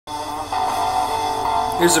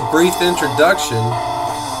Here's a brief introduction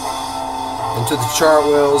into the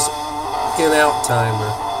Chartwell's in-out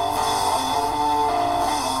timer.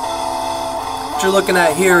 What you're looking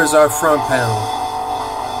at here is our front panel.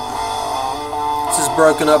 This is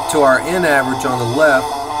broken up to our in average on the left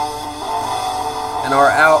and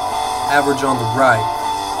our out average on the right.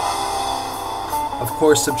 Of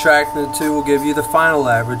course, subtracting the two will give you the final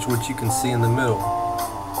average, which you can see in the middle.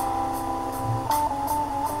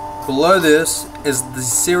 Below this is the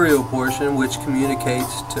serial portion, which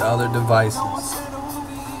communicates to other devices.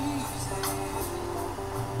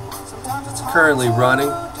 It's currently running.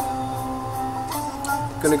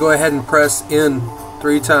 I'm going to go ahead and press in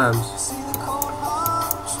 3 times.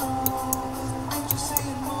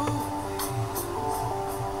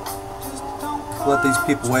 Let these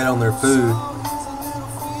people wait on their food.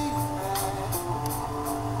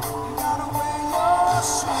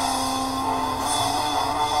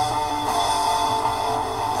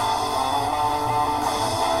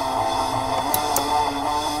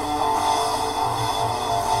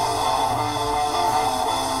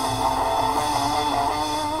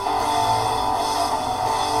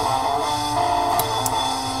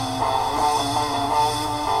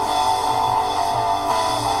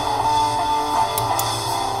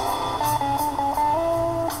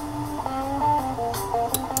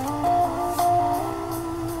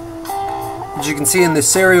 As you can see in the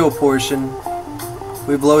serial portion,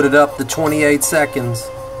 we've loaded up the 28 seconds.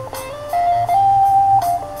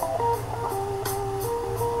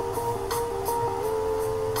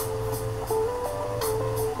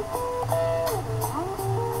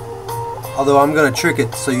 Although I'm going to trick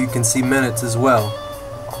it so you can see minutes as well.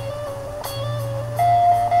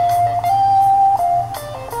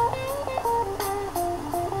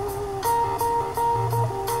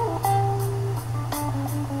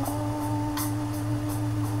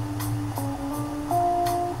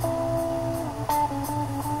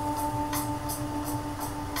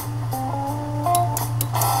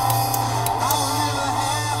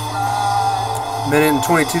 Minute and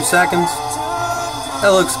 22 seconds. That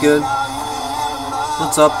looks good.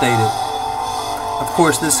 Let's update it. Of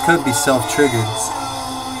course, this could be self-triggered.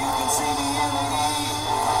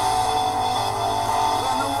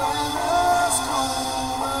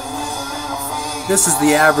 This is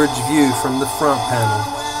the average view from the front panel.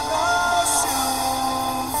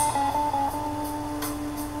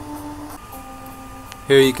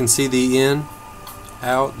 Here you can see the in,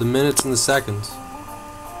 out, the minutes and the seconds.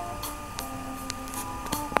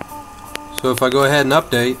 So if I go ahead and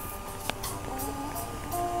update,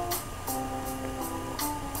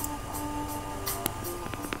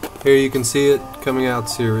 here you can see it coming out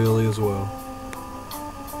serially as well.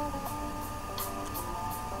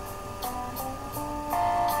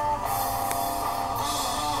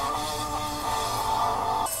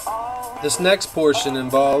 This next portion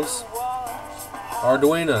involves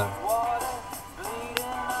Arduino.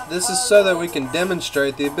 This is so that we can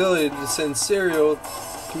demonstrate the ability to send serial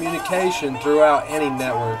communication throughout any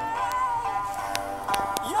network.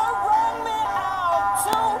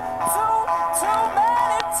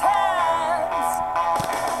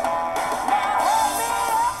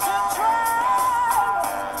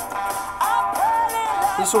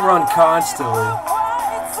 This will run constantly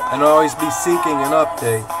and always be seeking an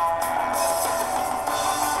update.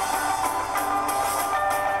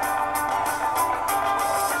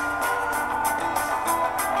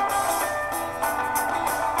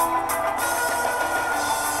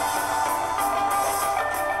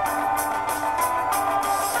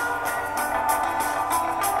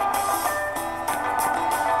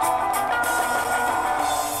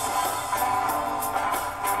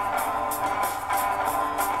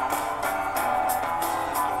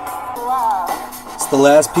 It's the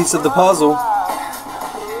last piece of the puzzle.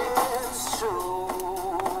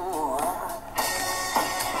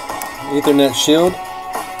 Ethernet shield.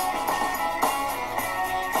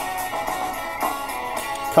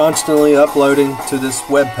 Constantly uploading to this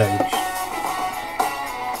web page.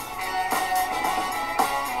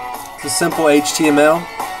 It's a simple HTML.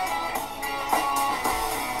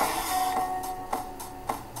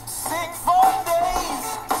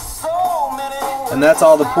 And that's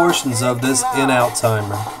all the portions of this in-out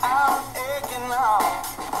timer.